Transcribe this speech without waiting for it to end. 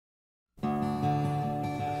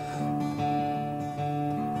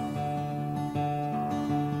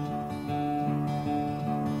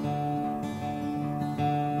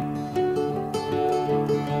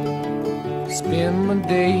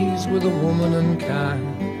days with a woman unkind,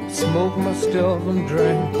 smoked my stuff and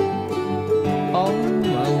drank all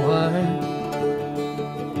my wine.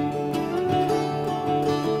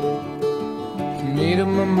 Made up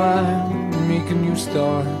my mind, make a new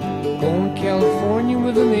start, going to California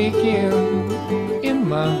with an aching in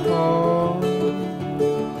my heart.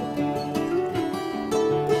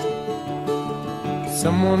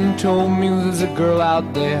 Someone told me there's a girl out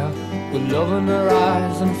there with love in her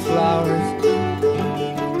eyes and flowers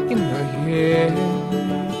in her hair.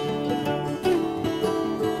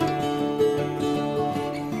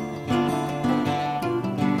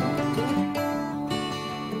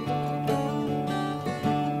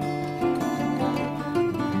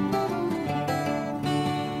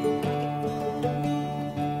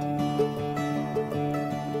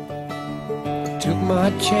 Took my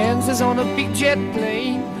chances on a big jet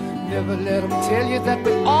plane. Never let them tell you that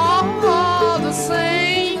we're all the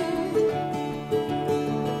same.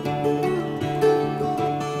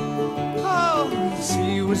 Oh, the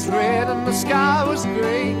sea was red and the sky was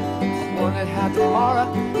gray. Wondered how tomorrow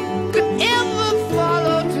could ever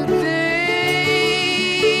follow today.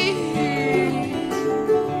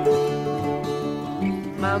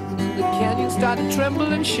 Mountains and the canyons started to tremble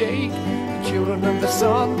and shake. The children of the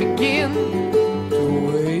sun begin to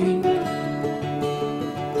wake.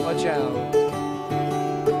 Watch out.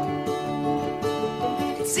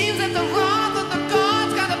 It seems that the wrath of the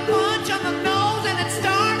gods got a punch on the nose and it's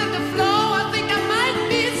starting to flow. I think I might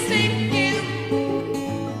be sinking.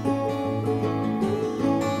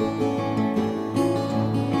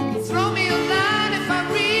 Throw me a line if I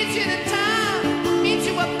reach it in time. Meet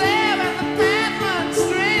you up there and the path runs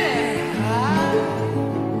straight high.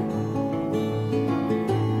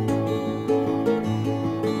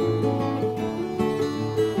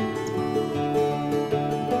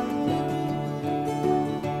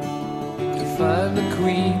 Find a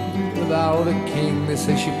queen without a king. They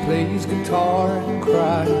say she plays guitar and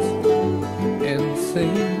cries and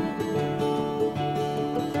sings.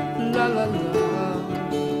 La la la.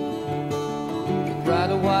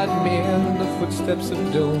 Ride a white mare in the footsteps of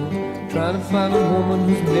dawn, trying to find a woman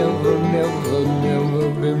who's never, never, never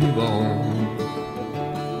been born.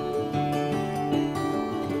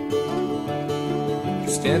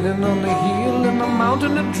 Standing on the hill in the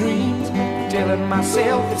mountain of dreams, telling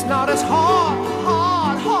myself it's not as hard